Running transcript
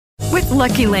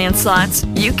Lucky Land Slots,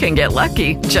 you can get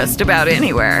lucky just about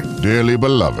anywhere. Dearly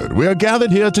beloved, we are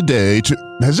gathered here today to...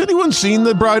 Has anyone seen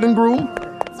the bride and groom?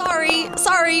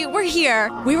 Sorry, we're here.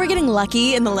 We were getting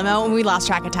lucky in the limo and we lost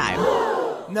track of time.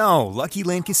 No, Lucky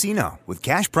Land Casino, with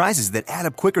cash prizes that add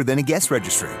up quicker than a guest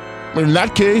registry. In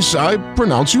that case, I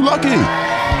pronounce you lucky.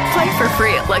 Play for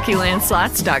free at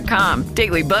LuckyLandSlots.com.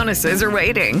 Daily bonuses are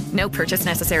waiting. No purchase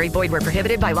necessary. Void where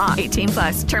prohibited by law.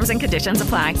 18+. Terms and conditions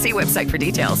apply. See website for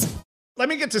details. Let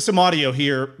me get to some audio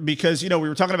here because, we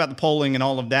were talking about the polling and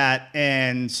all of that,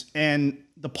 and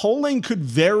the polling could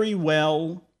very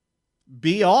well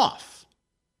be off.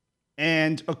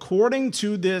 And according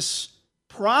to this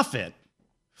prophet,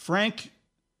 Frank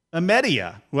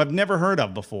Amedia, who I've never heard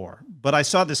of before, but I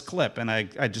saw this clip and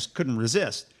I just couldn't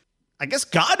resist. I guess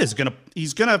God is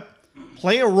he's gonna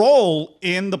play a role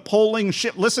in the polling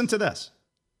ship. Listen to this.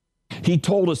 He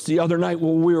told us the other night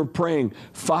when we were praying,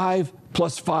 5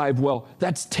 plus 5, well,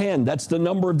 that's 10. That's the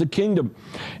number of the kingdom.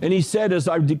 And he said, as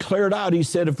I declared out, he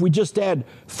said, if we just add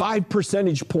 5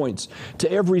 percentage points to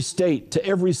every state, to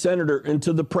every senator, and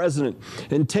to the president,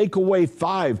 and take away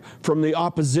 5 from the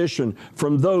opposition,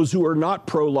 from those who are not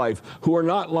pro-life, who are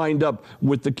not lined up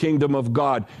with the kingdom of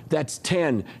God, that's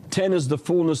 10. 10 is the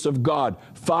fullness of God.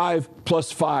 5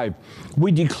 plus 5.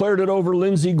 We declared it over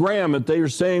Lindsey Graham that they were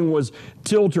saying was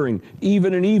tilting,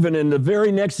 even and even. And the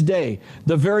very next day,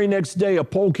 a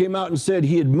poll came out and said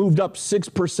he had moved up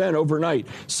 6% overnight.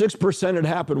 6% had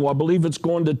happened. Well, I believe it's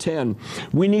going to 10.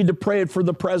 We need to pray it for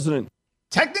the president.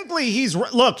 Technically,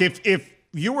 look, if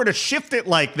you were to shift it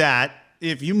like that,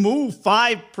 if you move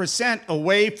 5%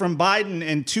 away from Biden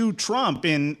and to Trump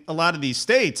in a lot of these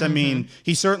states, I mean,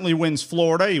 he certainly wins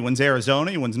Florida, he wins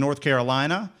Arizona, he wins North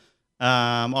Carolina.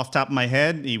 Off the top of my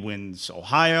head, he wins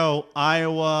Ohio,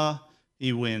 Iowa,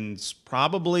 he wins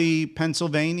probably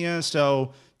Pennsylvania.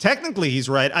 So technically he's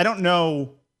right. I don't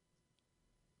know,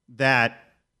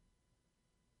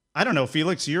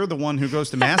 Felix, you're the one who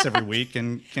goes to mass every week,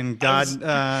 and can God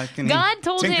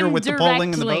told tinker him with directly. the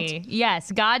polling and the votes?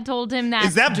 Yes, God told him that.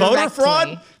 Is that directly. voter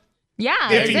fraud?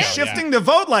 Yeah. If he's shifting the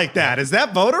vote like that, is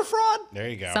that voter fraud? There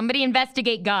you go. Somebody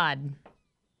investigate God.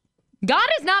 God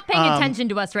is not paying attention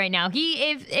to us right now.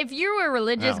 If you were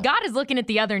religious, God is looking at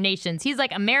the other nations. He's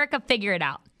like, America, figure it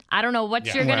out. I don't know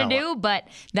what you're going to do, but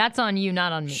that's on you,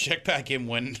 not on me. Check back in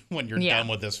when you're done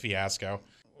with this fiasco.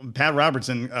 Pat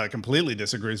Robertson completely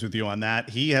disagrees with you on that.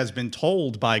 He has been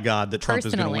told by God that Trump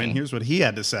is going to win. Here's what he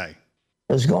had to say.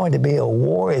 There's going to be a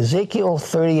war. Ezekiel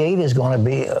 38 is going to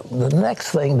be the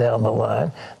next thing down the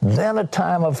line. Then a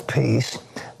time of peace.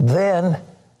 Then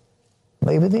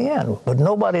maybe the end. But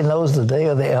nobody knows the day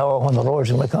or the hour when the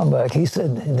Lord's going to come back. He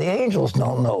said the angels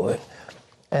don't know it.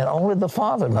 And only the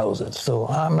Father knows it. So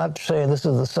I'm not saying this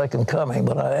is the second coming,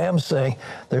 but I am saying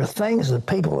there are things that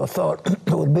people have thought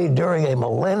would be during a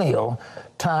millennial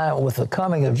time with the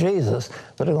coming of Jesus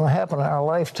that are going to happen in our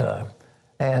lifetime.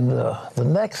 And the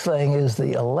next thing is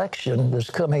the election that's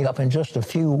coming up in just a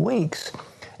few weeks,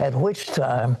 at which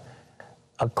time,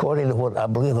 according to what I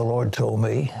believe the Lord told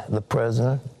me, the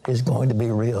president is going to be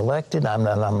reelected.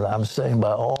 I'm saying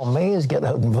by all means, get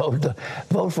out and vote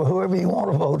for whoever you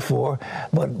want to vote for,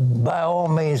 but by all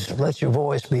means, let your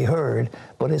voice be heard.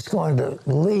 But it's going to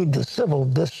lead to civil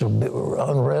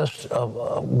unrest of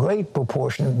a great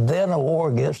proportion, then a war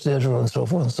against Israel and so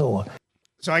forth and so on.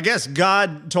 So I guess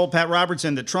God told Pat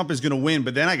Robertson that Trump is going to win,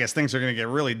 but then I guess things are going to get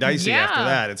really dicey after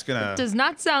that. It's going to... Does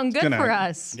not sound good for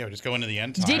us. Yeah, just go into the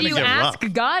end time. Did you ask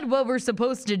God what we're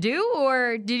supposed to do,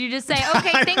 or did you just say,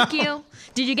 okay, thank you?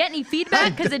 Did you get any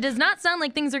feedback? Because it does not sound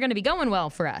like things are going to be going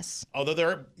well for us. Although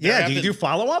there do you do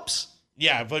follow-ups?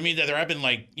 Yeah, but I mean, there have been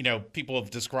people have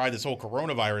described this whole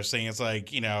coronavirus thing as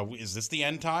is this the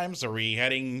end times? Are we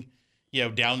heading,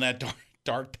 down that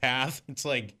dark path? It's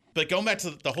like, but going back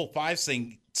to the whole 5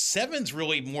 thing, 7's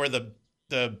really more the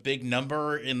big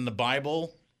number in the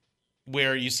Bible,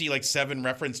 where you see 7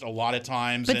 referenced a lot of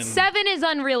times. But 7 is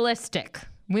unrealistic.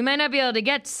 We might not be able to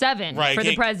get 7 for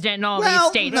the president in all these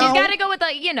states. No. He's got to go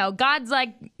with God's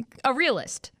like a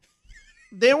realist.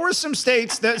 There were some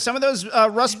states, some of those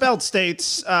Rust Belt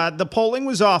states, the polling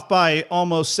was off by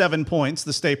almost 7 points,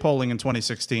 the state polling in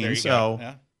 2016. There you go.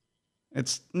 Yeah.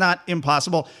 It's not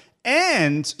impossible.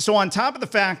 And so on top of the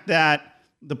fact that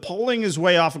the polling is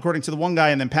way off, according to the one guy,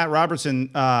 and then Pat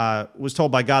Robertson was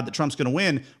told by God that Trump's going to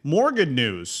win, more good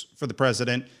news for the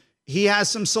president. He has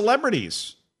some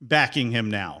celebrities backing him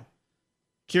now.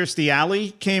 Kirstie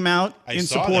Alley came out in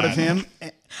support of him.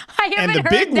 I haven't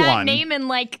heard that name in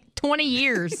 20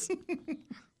 years.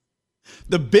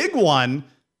 The big one,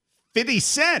 50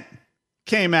 Cent,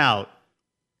 came out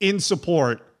in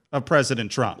support of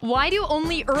President Trump. Why do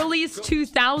only early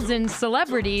 2000s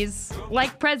celebrities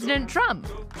like President Trump?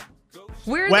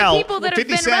 Where are the people that have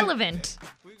been relevant?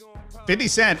 50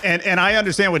 Cent, and I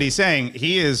understand what he's saying.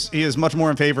 He is much more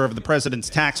in favor of the president's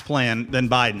tax plan than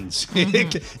Biden's.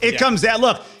 It comes down.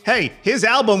 Look, hey, his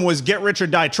album was Get Rich or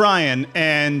Die Trying,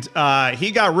 and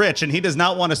he got rich, and he does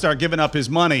not want to start giving up his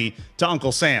money to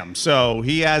Uncle Sam. So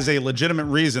he has a legitimate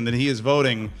reason that he is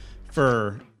voting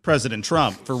for President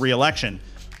Trump for re-election.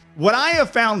 What I have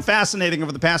found fascinating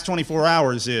over the past 24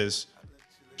 hours is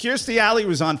Kirstie Alley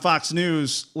was on Fox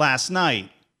News last night,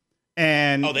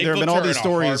 and there have been all these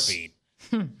stories.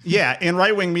 Yeah, in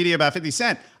right-wing media about 50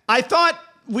 Cent. I thought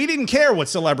we didn't care what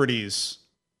celebrities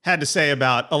had to say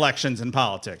about elections and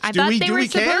politics. I thought they were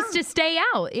supposed to stay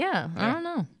out. Yeah, I don't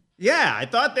know. Yeah, I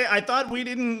thought we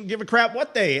didn't give a crap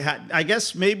what they had. I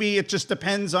guess maybe it just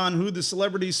depends on who the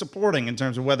celebrity's supporting in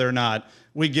terms of whether or not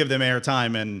we give them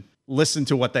airtime and listen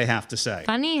to what they have to say.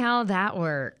 Funny how that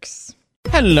works.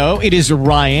 Hello, it is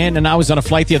Ryan, and I was on a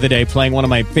flight the other day playing one of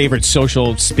my favorite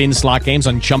social spin slot games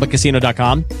on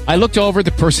ChumbaCasino.com. I looked over at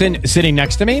the person sitting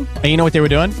next to me, and you know what they were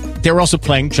doing? They were also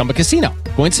playing Chumba Casino.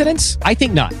 Coincidence? I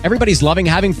think not. Everybody's loving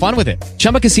having fun with it.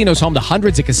 Chumba Casino is home to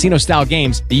hundreds of casino-style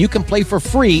games that you can play for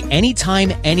free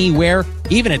anytime, anywhere,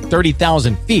 even at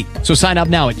 30,000 feet. So sign up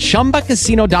now at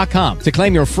ChumbaCasino.com to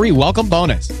claim your free welcome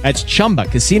bonus. That's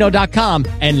ChumbaCasino.com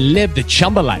and live the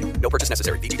Chumba life. No purchase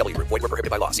necessary. VGW. Void where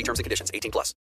prohibited by law. See terms and conditions. 18+.